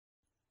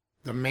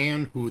The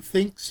Man Who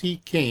Thinks He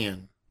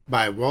Can,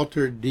 by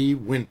Walter D.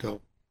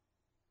 Wintle.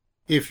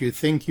 If you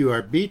think you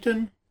are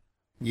beaten,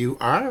 you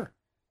are.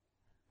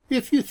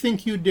 If you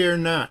think you dare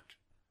not,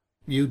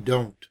 you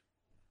don't.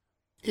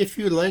 If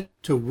you like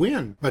to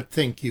win but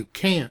think you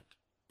can't,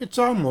 it's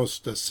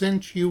almost a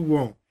cinch you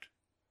won't.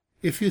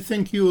 If you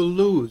think you'll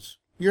lose,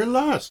 you're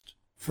lost,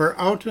 for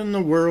out in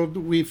the world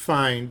we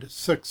find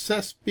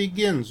success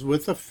begins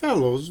with a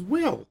fellow's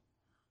will.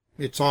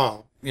 It's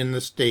all in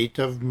the state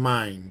of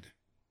mind.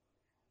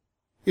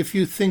 If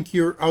you think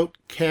you're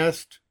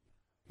outcast,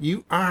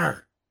 you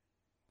are.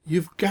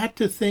 You've got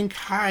to think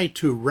high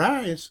to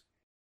rise.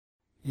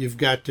 You've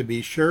got to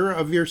be sure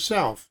of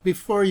yourself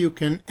before you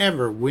can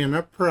ever win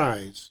a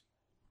prize.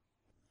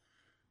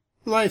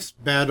 Life's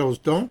battles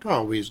don't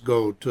always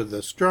go to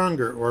the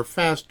stronger or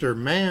faster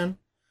man,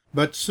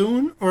 but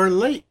soon or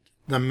late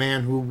the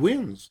man who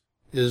wins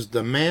is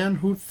the man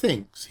who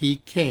thinks he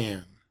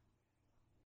can.